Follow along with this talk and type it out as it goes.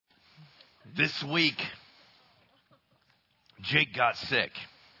This week, Jake got sick,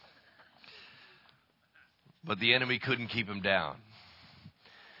 but the enemy couldn't keep him down.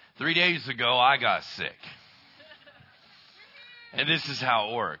 3 days ago, I got sick. And this is how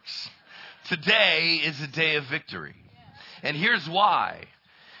it works. Today is a day of victory. And here's why.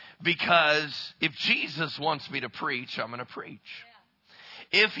 Because if Jesus wants me to preach, I'm going to preach.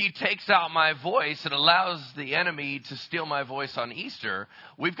 If he takes out my voice and allows the enemy to steal my voice on Easter,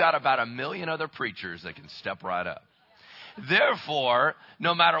 we've got about 1 million other preachers that can step right up. Therefore,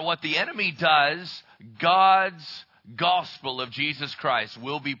 no matter what the enemy does, God's gospel of Jesus Christ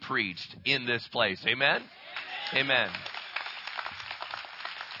will be preached in this place. Amen? Amen.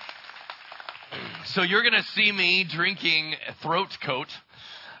 So you're going to see me drinking throat coat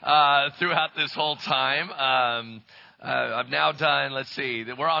throughout this whole time. I've now done, let's see,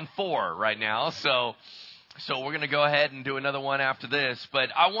 we're on 4 right now. So we're going to go ahead and do another one after this. But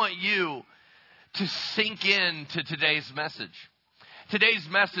I want you to sink into today's message. Today's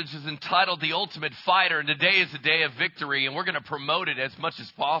message is entitled The Ultimate Fighter, and today is a day of victory, and we're going to promote it as much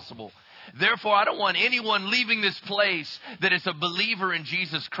as possible. Therefore, I don't want anyone leaving this place that is a believer in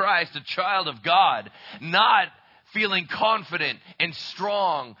Jesus Christ, a child of God, not feeling confident and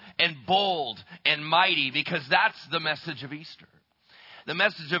strong and bold and mighty, because that's the message of Easter. The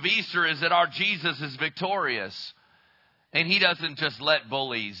message of Easter is that our Jesus is victorious, and he doesn't just let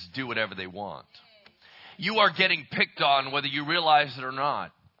bullies do whatever they want. You are getting picked on whether you realize it or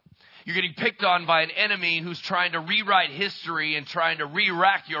not. You're getting picked on by an enemy who's trying to rewrite history and trying to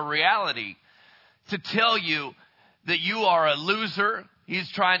re-rack your reality to tell you that you are a loser. He's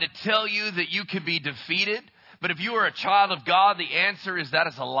trying to tell you that you can be defeated. But if you are a child of God, the answer is that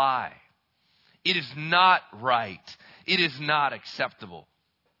is a lie. It is not right. It is not acceptable.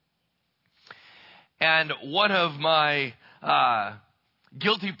 And one of my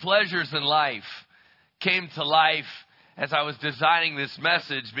guilty pleasures in life came to life as I was designing this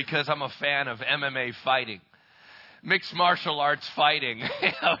message, because I'm a fan of MMA fighting. Mixed martial arts fighting.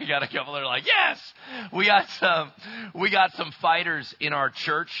 We got a couple that are like, yes! We got some fighters in our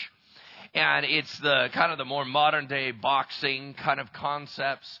church. And it's the kind of the more modern day boxing kind of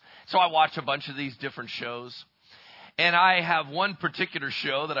concepts. So I watch a bunch of these different shows. And I have one particular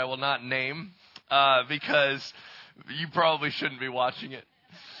show that I will not name because you probably shouldn't be watching it.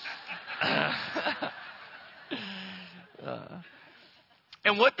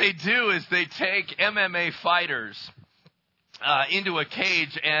 And what they do is they take MMA fighters into a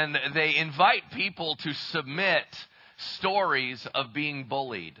cage, and they invite people to submit stories of being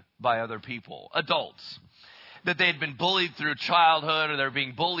bullied by other people, adults, that they'd been bullied through childhood, or they're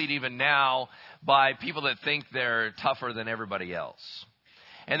being bullied even now by people that think they're tougher than everybody else.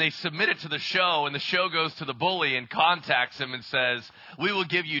 And they submit it to the show, and the show goes to the bully and contacts him and says, we will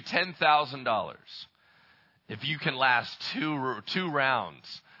give you $10,000 if you can last two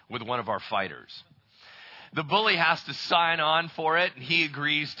rounds with one of our fighters. The bully has to sign on for it, and he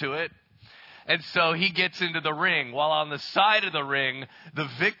agrees to it. And so he gets into the ring. While on the side of the ring, the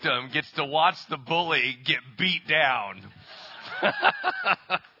victim gets to watch the bully get beat down.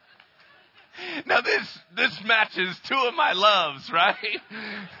 Now this matches 2 of my loves, right?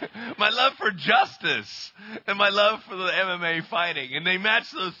 My love for justice and my love for the MMA fighting. And they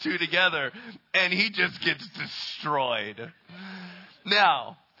match those 2 together, and he just gets destroyed.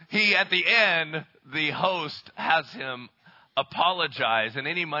 Now, at the end, the host has him apologize, and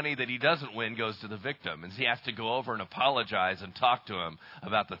any money that he doesn't win goes to the victim. And he has to go over and apologize and talk to him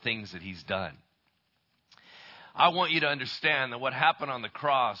about the things that he's done. I want you to understand that what happened on the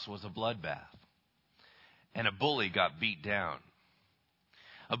cross was a bloodbath. And a bully got beat down.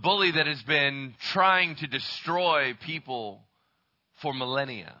 A bully that has been trying to destroy people for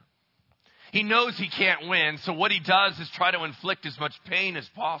millennia. He knows he can't win, so what he does is try to inflict as much pain as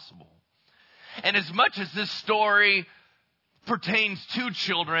possible. And as much as this story pertains to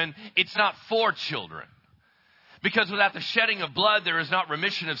children, it's not for children. Because without the shedding of blood, there is not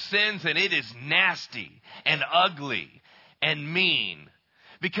remission of sins, and it is nasty and ugly and mean.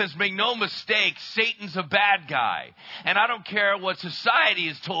 Because make no mistake, Satan's a bad guy. And I don't care what society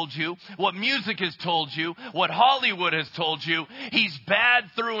has told you, what music has told you, what Hollywood has told you. He's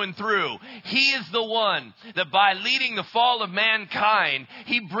bad through and through. He is the one that by leading the fall of mankind,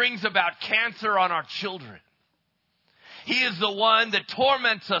 he brings about cancer on our children. He is the one that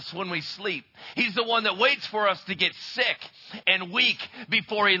torments us when we sleep. He's the one that waits for us to get sick and weak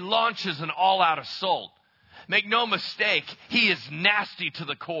before he launches an all-out assault. Make no mistake, he is nasty to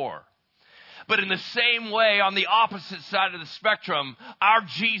the core. But in the same way, on the opposite side of the spectrum, our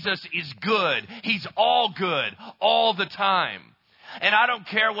Jesus is good. He's all good, all the time. And I don't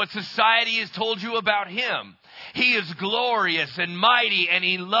care what society has told you about him. He is glorious and mighty, and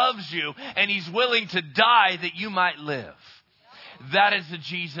he loves you, and he's willing to die that you might live. That is the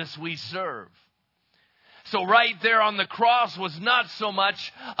Jesus we serve. So right there on the cross was not so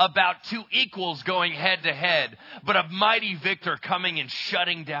much about two equals going head to head, but a mighty victor coming and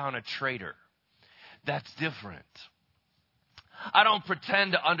shutting down a traitor. That's different. I don't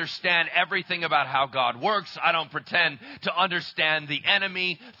pretend to understand everything about how God works. I don't pretend to understand the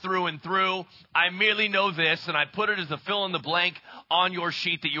enemy through and through. I merely know this, and I put it as a fill in the blank on your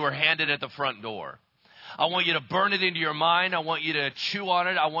sheet that you were handed at the front door. I want you to burn it into your mind. I want you to chew on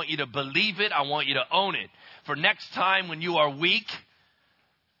it. I want you to believe it. I want you to own it. For next time when you are weak,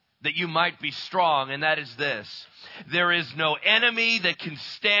 that you might be strong. And that is this: there is no enemy that can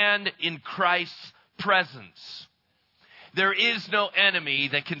stand in Christ's presence. There is no enemy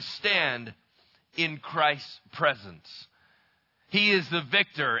that can stand in Christ's presence. He is the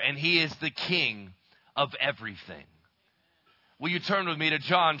victor and he is the king of everything. Will you turn with me to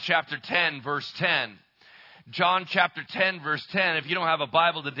John chapter 10, verse 10? John chapter 10, verse 10. If you don't have a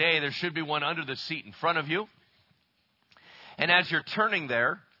Bible today, there should be one under the seat in front of you. And as you're turning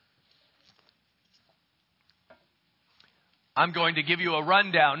there, I'm going to give you a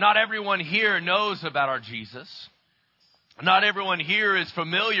rundown. Not everyone here knows about our Jesus. Not everyone here is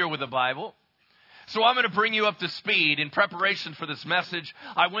familiar with the Bible. So I'm going to bring you up to speed. In preparation for this message,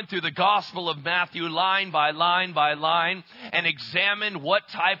 I went through the Gospel of Matthew line by line by line and examined what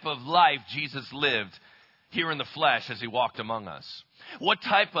type of life Jesus lived here in the flesh as he walked among us. What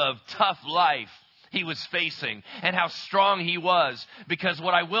type of tough life he was facing and how strong he was. Because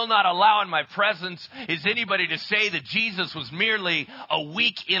what I will not allow in my presence is anybody to say that Jesus was merely a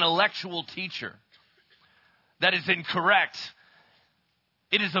weak intellectual teacher. That is incorrect.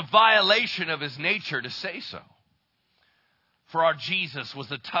 It is a violation of his nature to say so. For our Jesus was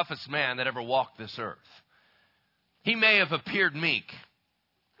the toughest man that ever walked this earth. He may have appeared meek.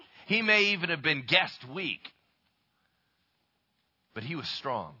 He may even have been guessed weak. But he was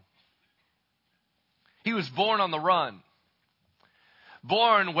strong. He was born on the run.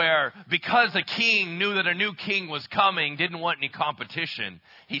 Born where, because a king knew that a new king was coming, didn't want any competition,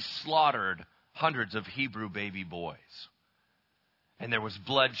 he slaughtered hundreds of Hebrew baby boys. And there was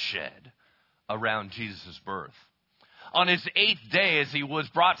bloodshed around Jesus' birth. On his 8th day, as he was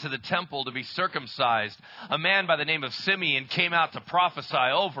brought to the temple to be circumcised, a man by the name of Simeon came out to prophesy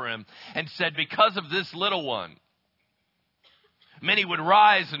over him and said, because of this little one, many would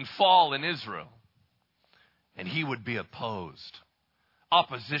rise and fall in Israel, and he would be opposed.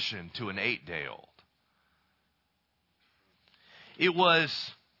 Opposition to an 8-day-old. It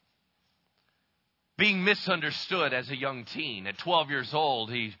was being misunderstood as a young teen. At 12 years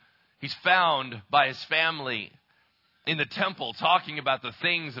old, he's found by his family in the temple talking about the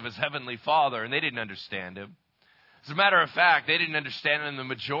things of his heavenly Father, and they didn't understand him. As a matter of fact, they didn't understand him in the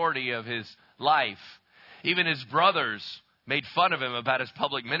majority of his life. Even his brothers made fun of him about his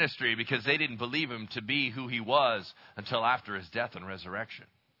public ministry because they didn't believe him to be who he was until after his death and resurrection.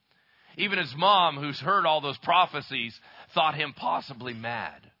 Even his mom, who's heard all those prophecies, thought him possibly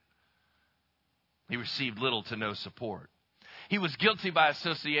mad. He received little to no support. He was guilty by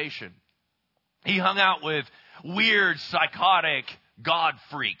association. He hung out with weird, psychotic God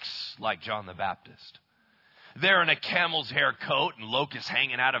freaks like John the Baptist. There in a camel's hair coat and locusts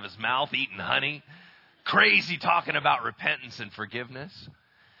hanging out of his mouth, eating honey. Crazy talking about repentance and forgiveness.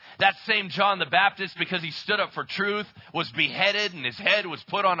 That same John the Baptist, because he stood up for truth, was beheaded and his head was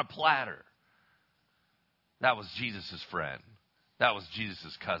put on a platter. That was Jesus' friend. That was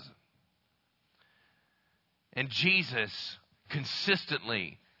Jesus' cousin. And Jesus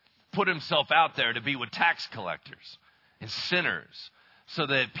consistently put himself out there to be with tax collectors and sinners so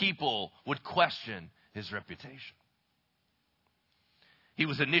that people would question his reputation. He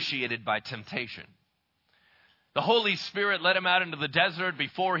was initiated by temptation. The Holy Spirit led him out into the desert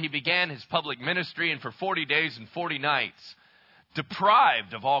before he began his public ministry, and for 40 days and 40 nights,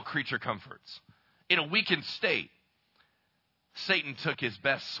 deprived of all creature comforts, in a weakened state, Satan took his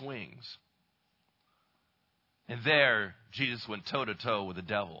best swings. And there, Jesus went toe-to-toe with the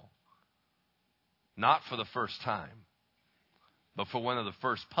devil. Not for the first time, but for one of the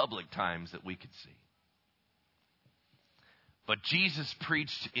first public times that we could see. But Jesus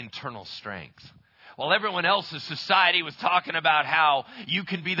preached internal strength. While everyone else's society was talking about how you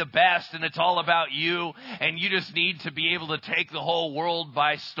can be the best and it's all about you and you just need to be able to take the whole world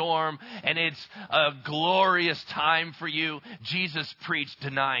by storm and it's a glorious time for you, Jesus preached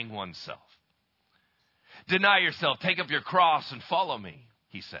denying oneself. Deny yourself, take up your cross and follow me,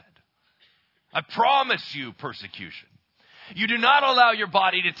 he said. I promise you persecution. You do not allow your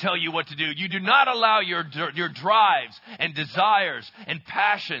body to tell you what to do. You do not allow your drives and desires and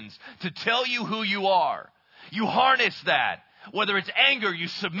passions to tell you who you are. You harness that. Whether it's anger, you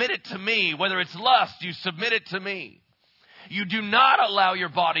submit it to me. Whether it's lust, you submit it to me. You do not allow your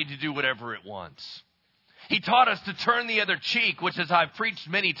body to do whatever it wants. He taught us to turn the other cheek, which, as I've preached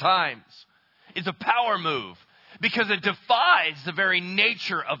many times, is a power move because it defies the very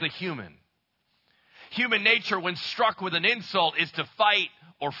nature of the human. Human nature, when struck with an insult, is to fight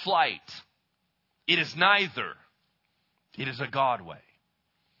or flight. It is neither. It is a God way.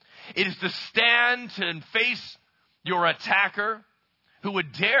 It is to stand and face your attacker who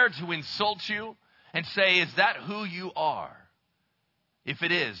would dare to insult you and say, is that who you are? If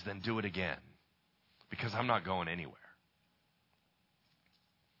it is, then do it again, because I'm not going anywhere.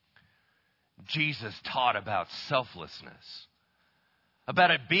 Jesus taught about selflessness,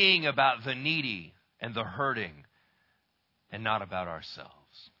 about it being about the needy and the hurting, and not about ourselves.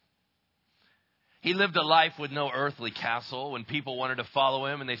 He lived a life with no earthly castle. When people wanted to follow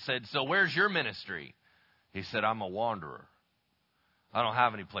him and they said, so where's your ministry? He said, I'm a wanderer. I don't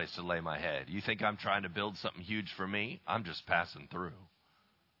have any place to lay my head. You think I'm trying to build something huge for me? I'm just passing through.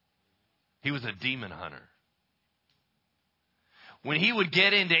 He was a demon hunter. When he would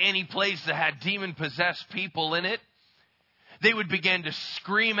get into any place that had demon-possessed people in it, they would begin to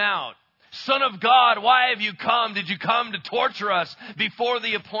scream out, Son of God, why have you come? Did you come to torture us before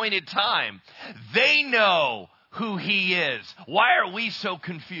the appointed time? They know who he is. Why are we so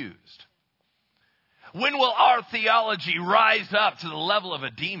confused? When will our theology rise up to the level of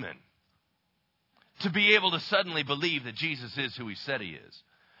a demon to be able to suddenly believe that Jesus is who he said he is?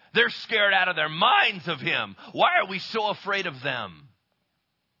 They're scared out of their minds of him. Why are we so afraid of them?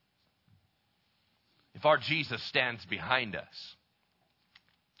 If our Jesus stands behind us,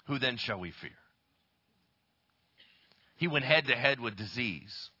 who then shall we fear? He went head to head with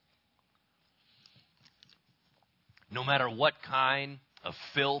disease. No matter what kind of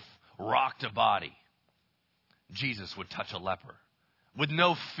filth rocked a body, Jesus would touch a leper with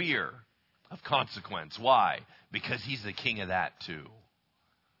no fear of consequence. Why? Because he's the king of that too.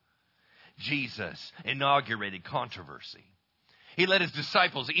 Jesus inaugurated controversy. He let his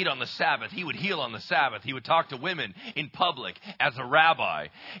disciples eat on the Sabbath. He would heal on the Sabbath. He would talk to women in public as a rabbi.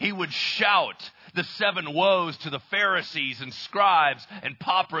 He would shout the 7 woes to the Pharisees and scribes and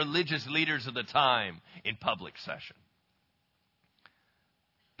pop religious leaders of the time in public session,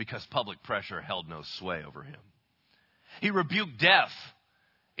 because public pressure held no sway over him. He rebuked death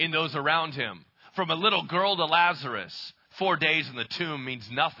in those around him. From a little girl to Lazarus, 4 days in the tomb means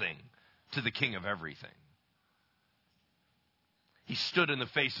nothing to the king of everything. He stood in the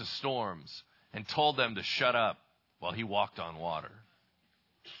face of storms and told them to shut up while he walked on water.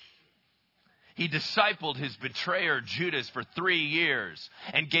 He discipled his betrayer Judas for 3 years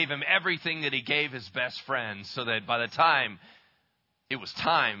and gave him everything that he gave his best friend, so that by the time it was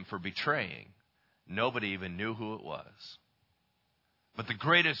time for betraying, nobody even knew who it was. But the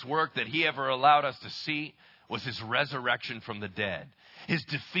greatest work that he ever allowed us to see was his resurrection from the dead, his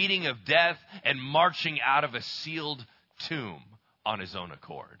defeating of death and marching out of a sealed tomb on his own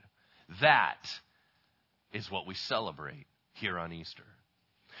accord. That is what we celebrate here on Easter.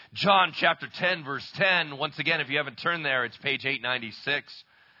 John chapter 10, verse 10. Once again, if you haven't turned there, it's page 896.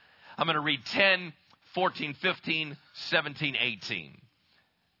 I'm going to read 10, 14, 15, 17, 18.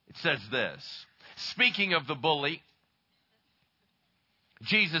 It says this. Speaking of the bully,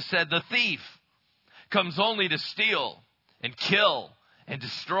 Jesus said, the thief comes only to steal and kill and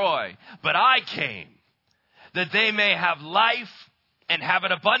destroy. But I came that they may have life and have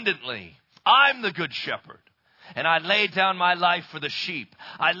it abundantly. I'm the good shepherd, and I lay down my life for the sheep.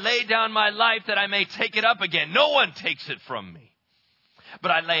 I lay down my life that I may take it up again. No one takes it from me,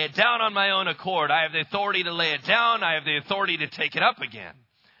 but I lay it down on my own accord. I have the authority to lay it down. I have the authority to take it up again.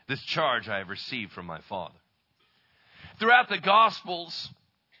 This charge I have received from my Father. Throughout the Gospels,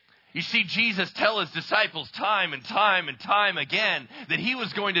 you see Jesus tell his disciples time and time and time again that he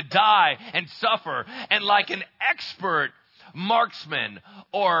was going to die and suffer. And like an expert marksman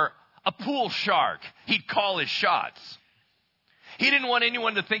or a pool shark, he'd call his shots. He didn't want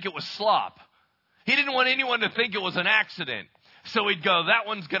anyone to think it was slop. He didn't want anyone to think it was an accident. So he'd go, that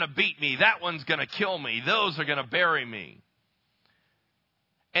one's going to beat me. That one's going to kill me. Those are going to bury me.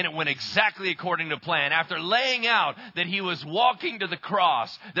 And it went exactly according to plan. After laying out that he was walking to the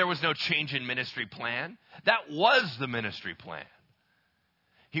cross, there was no change in ministry plan. That was the ministry plan.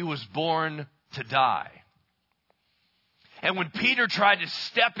 He was born to die. And when Peter tried to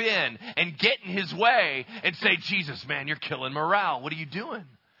step in and get in his way and say, Jesus, man, you're killing morale. What are you doing?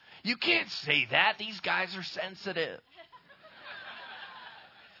 You can't say that. These guys are sensitive.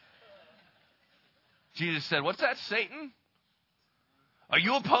 Jesus said, what's that, Satan? Are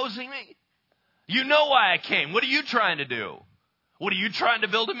you opposing me? You know why I came. What are you trying to do? What are you trying to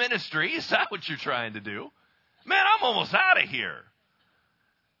build a ministry? Is that what you're trying to do? Man, I'm almost out of here.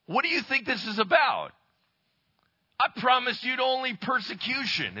 What do you think this is about? I promised you only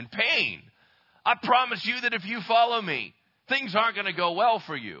persecution and pain. I promise you that if you follow me, things aren't going to go well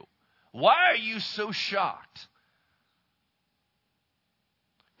for you. Why are you so shocked?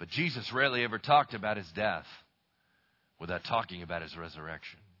 But Jesus rarely ever talked about his death without talking about his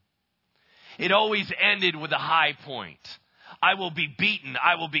resurrection. It always ended with a high point. I will be beaten.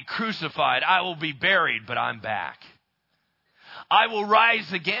 I will be crucified. I will be buried, but I'm back. I will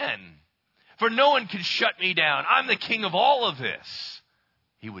rise again, for no one can shut me down. I'm the king of all of this,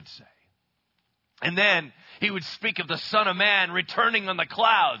 he would say. And then he would speak of the Son of Man returning on the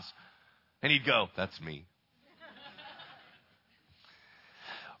clouds. And he'd go, that's me.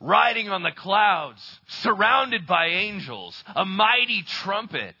 Riding on the clouds, surrounded by angels, a mighty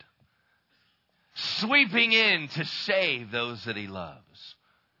trumpet, sweeping in to save those that he loves.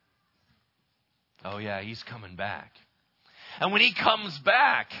 Oh yeah, he's coming back. And when he comes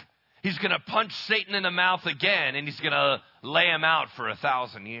back, he's going to punch Satan in the mouth again, and he's going to lay him out for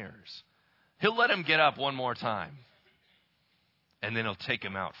 1,000 years. He'll let him get up one more time, and then he'll take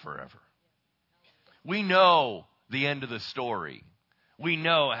him out forever. We know the end of the story. We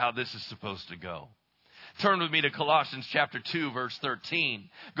know how this is supposed to go. Turn with me to Colossians chapter 2, verse 13.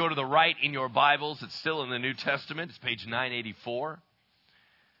 Go to the right in your Bibles. It's still in the New Testament. It's page 984.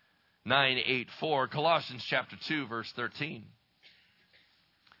 984, Colossians chapter 2, verse 13.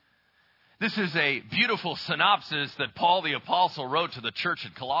 This is a beautiful synopsis that Paul the Apostle wrote to the church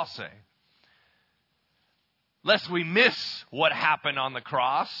at Colossae. Lest we miss what happened on the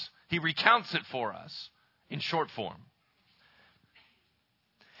cross, he recounts it for us in short form.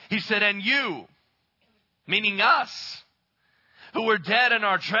 He said, and you, meaning us, who were dead in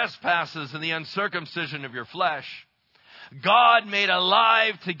our trespasses and the uncircumcision of your flesh, God made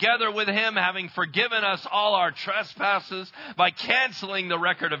alive together with him, having forgiven us all our trespasses by canceling the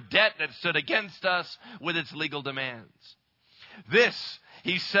record of debt that stood against us with its legal demands. This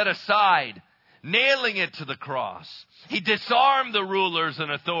he set aside, nailing it to the cross. He disarmed the rulers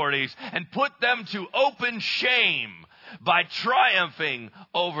and authorities and put them to open shame by triumphing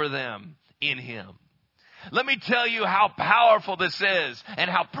over them in him. Let me tell you how powerful this is and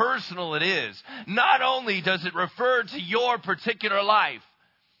how personal it is. Not only does it refer to your particular life,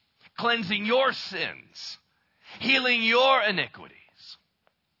 cleansing your sins, healing your iniquities,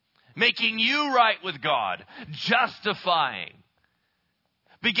 making you right with God, justifying,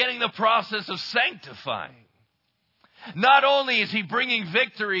 beginning the process of sanctifying. Not only is he bringing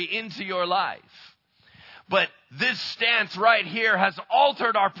victory into your life, but this stance right here has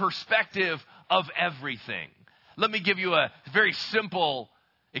altered our perspective of everything. Let me give you a very simple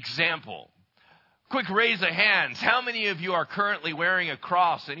example. Quick raise of hands. How many of you are currently wearing a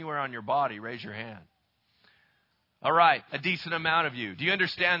cross anywhere on your body? Raise your hand. All right, a decent amount of you. Do you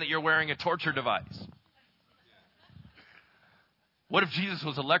understand that you're wearing a torture device? What if Jesus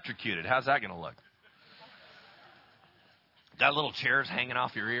was electrocuted? How's that going to look? Got little chairs hanging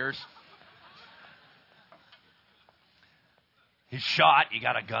off your ears? He's shot, you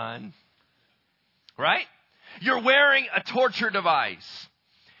got a gun. Right? You're wearing a torture device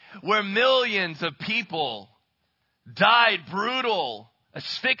where millions of people died brutal,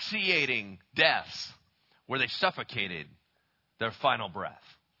 asphyxiating deaths where they suffocated their final breath.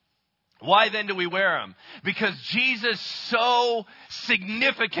 Why then do we wear them? Because Jesus so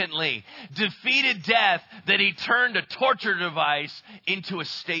significantly defeated death that he turned a torture device into a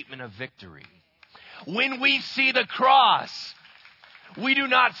statement of victory. When we see the cross, we do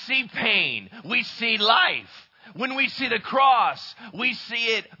not see pain. We see life. When we see the cross, we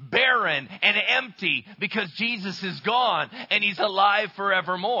see it barren and empty because Jesus is gone and he's alive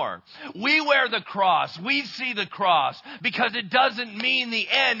forevermore. We wear the cross. We see the cross because it doesn't mean the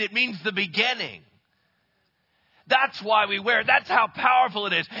end. It means the beginning. That's why we wear it. That's how powerful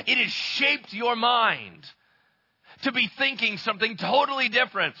it is. It has shaped your mind to be thinking something totally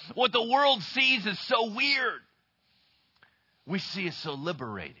different. What the world sees is so weird. We see it so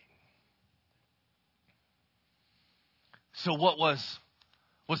liberating. So what was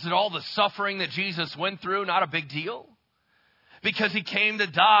it all the suffering that Jesus went through? Not a big deal? Because he came to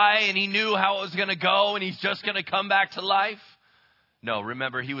die and he knew how it was going to go and he's just going to come back to life? No,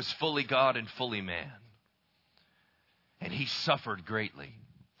 remember, he was fully God and fully man. And he suffered greatly.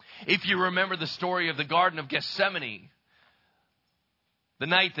 If you remember the story of the Garden of Gethsemane, the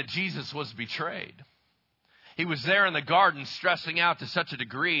night that Jesus was betrayed, He was there in the garden stressing out to such a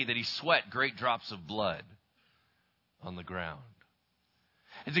degree that he sweat great drops of blood on the ground.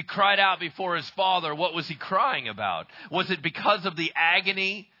 As he cried out before his Father, what was he crying about? Was it because of the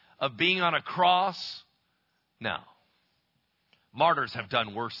agony of being on a cross? No. Martyrs have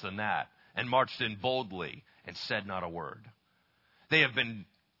done worse than that and marched in boldly and said not a word. They have been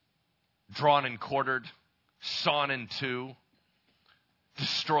drawn and quartered, sawn in two,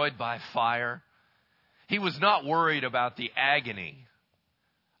 destroyed by fire. He was not worried about the agony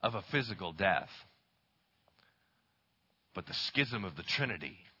of a physical death, but the schism of the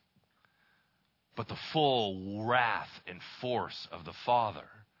Trinity, but the full wrath and force of the Father.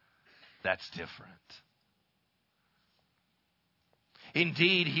 That's different.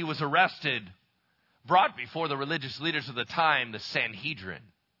 Indeed, he was arrested, brought before the religious leaders of the time, the Sanhedrin.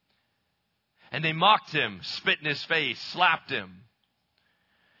 And they mocked him, spit in his face, slapped him.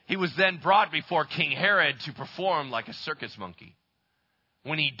 He was then brought before King Herod to perform like a circus monkey.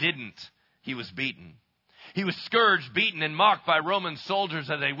 When he didn't, he was beaten. He was scourged, beaten, and mocked by Roman soldiers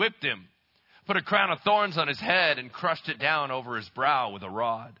as they whipped him, put a crown of thorns on his head, and crushed it down over his brow with a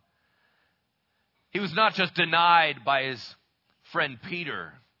rod. He was not just denied by his friend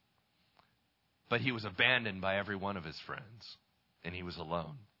Peter, but he was abandoned by every one of his friends, and he was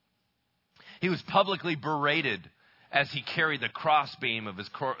alone. He was publicly berated as he carried the crossbeam of his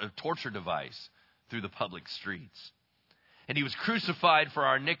torture device through the public streets. And he was crucified for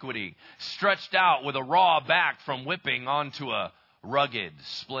our iniquity, stretched out with a raw back from whipping onto a rugged,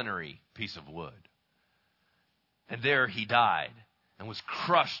 splintery piece of wood. And there he died and was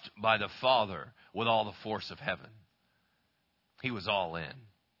crushed by the Father with all the force of heaven. He was all in.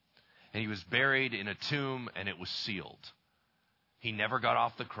 And he was buried in a tomb, and it was sealed. He never got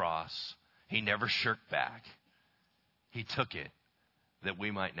off the cross. He never shirked back. He took it that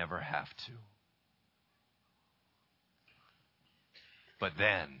we might never have to. But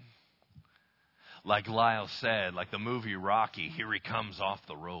then, like Lyle said, like the movie Rocky, here he comes off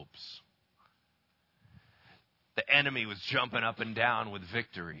the ropes. The enemy was jumping up and down with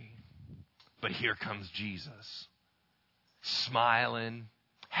victory. But here comes Jesus. Smiling,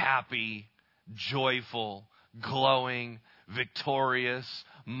 happy, joyful, glowing, victorious,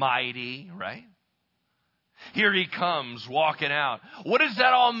 mighty, right? Here he comes walking out. What does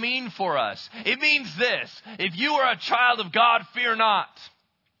that all mean for us? It means this. If you are a child of God, fear not.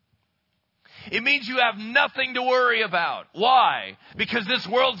 It means you have nothing to worry about. Why? Because this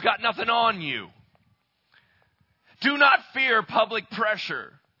world's got nothing on you. Do not fear public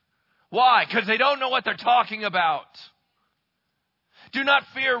pressure. Why? Because they don't know what they're talking about. Do not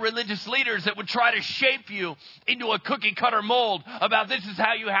fear religious leaders that would try to shape you into a cookie cutter mold about this is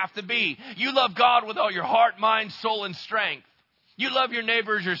how you have to be. You love God with all your heart, mind, soul, and strength. You love your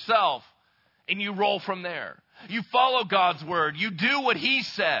neighbor as yourself, and you roll from there. You follow God's word. You do what he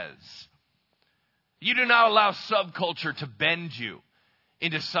says. You do not allow subculture to bend you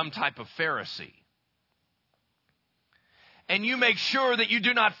into some type of Pharisee. And you make sure that you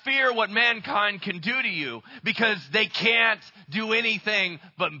do not fear what mankind can do to you, because they can't do anything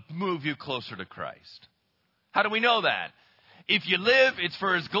but move you closer to Christ. How do we know that? If you live, it's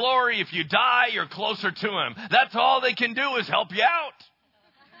for his glory. If you die, you're closer to him. That's all they can do is help you out.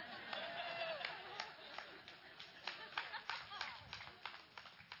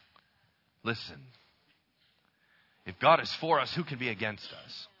 Listen, if God is for us, who can be against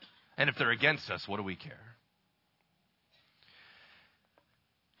us? And if they're against us, what do we care?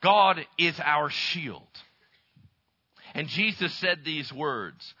 God is our shield. And Jesus said these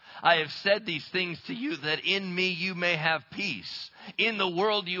words, I have said these things to you that in me you may have peace. In the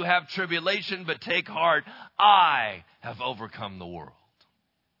world you have tribulation, but take heart. I have overcome the world.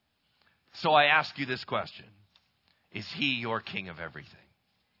 So I ask you this question. Is he your king of everything?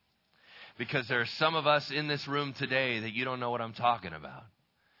 Because there are some of us in this room today that you don't know what I'm talking about.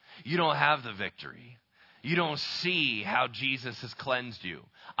 You don't have the victory. You don't see how Jesus has cleansed you.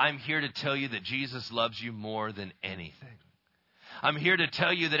 I'm here to tell you that Jesus loves you more than anything. I'm here to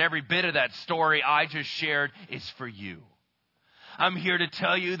tell you that every bit of that story I just shared is for you. I'm here to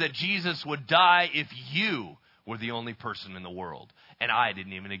tell you that Jesus would die if you were the only person in the world and I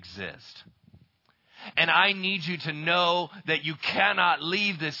didn't even exist. And I need you to know that you cannot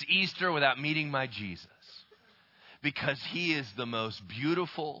leave this Easter without meeting my Jesus. Because he is the most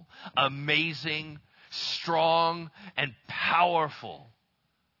beautiful, amazing, strong, and powerful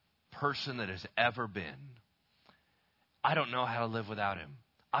person that has ever been. I don't know how to live without him.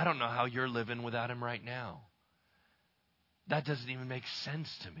 I don't know how you're living without him right now. That doesn't even make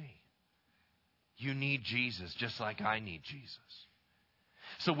sense to me. You need Jesus just like I need Jesus.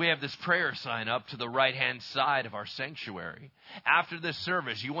 So we have this prayer sign up to the right-hand side of our sanctuary. After this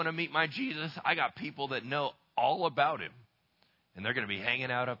service, you want to meet my Jesus? I got people that know all about him. And they're going to be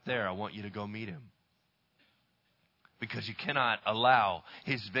hanging out up there. I want you to go meet him. Because you cannot allow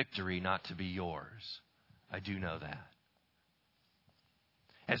his victory not to be yours. I do know that.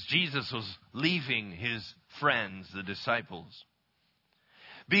 As Jesus was leaving his friends, the disciples,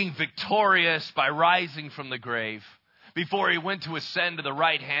 being victorious by rising from the grave, before he went to ascend to the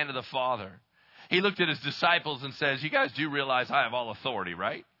right hand of the Father, he looked at his disciples and says, you guys do realize I have all authority,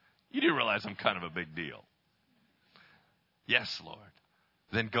 right? You do realize I'm kind of a big deal. Yes, Lord.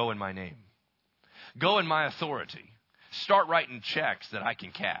 Then go in my name. Go in my authority. Start writing checks that I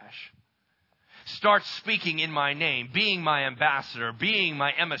can cash. Start speaking in my name, being my ambassador, being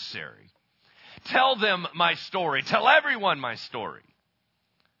my emissary. Tell them my story. Tell everyone my story.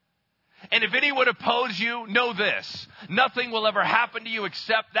 And if any would oppose you, know this. Nothing will ever happen to you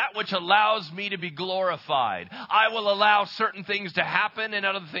except that which allows me to be glorified. I will allow certain things to happen and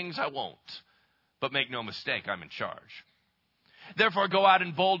other things I won't. But make no mistake, I'm in charge. Therefore, go out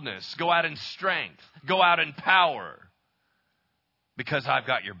in boldness, go out in strength, go out in power, because I've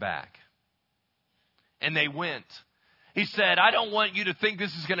got your back. And they went. He said, I don't want you to think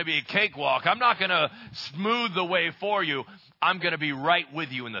this is going to be a cakewalk. I'm not going to smooth the way for you. I'm going to be right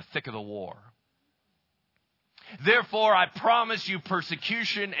with you in the thick of the war. Therefore, I promise you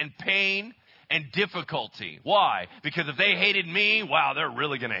persecution and pain and difficulty. Why? Because if they hated me, wow, they're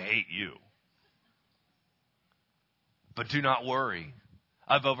really going to hate you. But do not worry.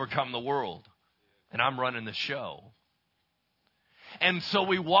 I've overcome the world, and I'm running the show. And so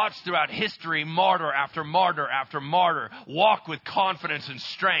we watch throughout history, martyr after martyr after martyr walk with confidence and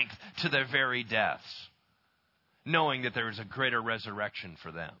strength to their very deaths, knowing that there is a greater resurrection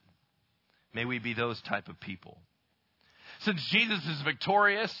for them. May we be those type of people. Since Jesus is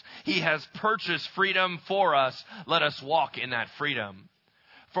victorious, he has purchased freedom for us. Let us walk in that freedom.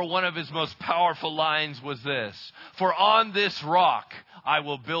 For one of his most powerful lines was this: for on this rock I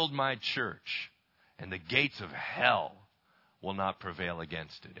will build my church, and the gates of hell will not prevail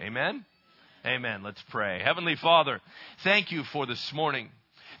against it. Amen? Amen. Let's pray. Heavenly Father, thank you for this morning.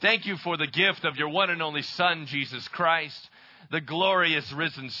 Thank you for the gift of your one and only Son, Jesus Christ, the glorious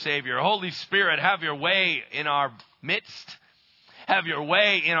risen Savior. Holy Spirit, have your way in our midst. Have your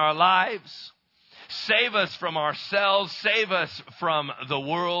way in our lives. Save us from ourselves. Save us from the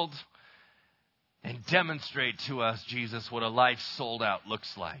world. And demonstrate to us, Jesus, what a life sold out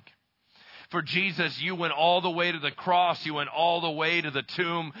looks like. For Jesus, you went all the way to the cross, you went all the way to the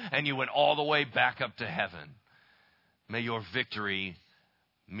tomb, and you went all the way back up to heaven. May your victory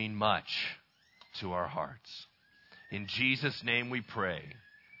mean much to our hearts. In Jesus' name we pray.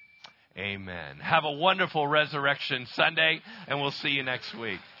 Amen. Have a wonderful Resurrection Sunday, and we'll see you next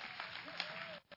week.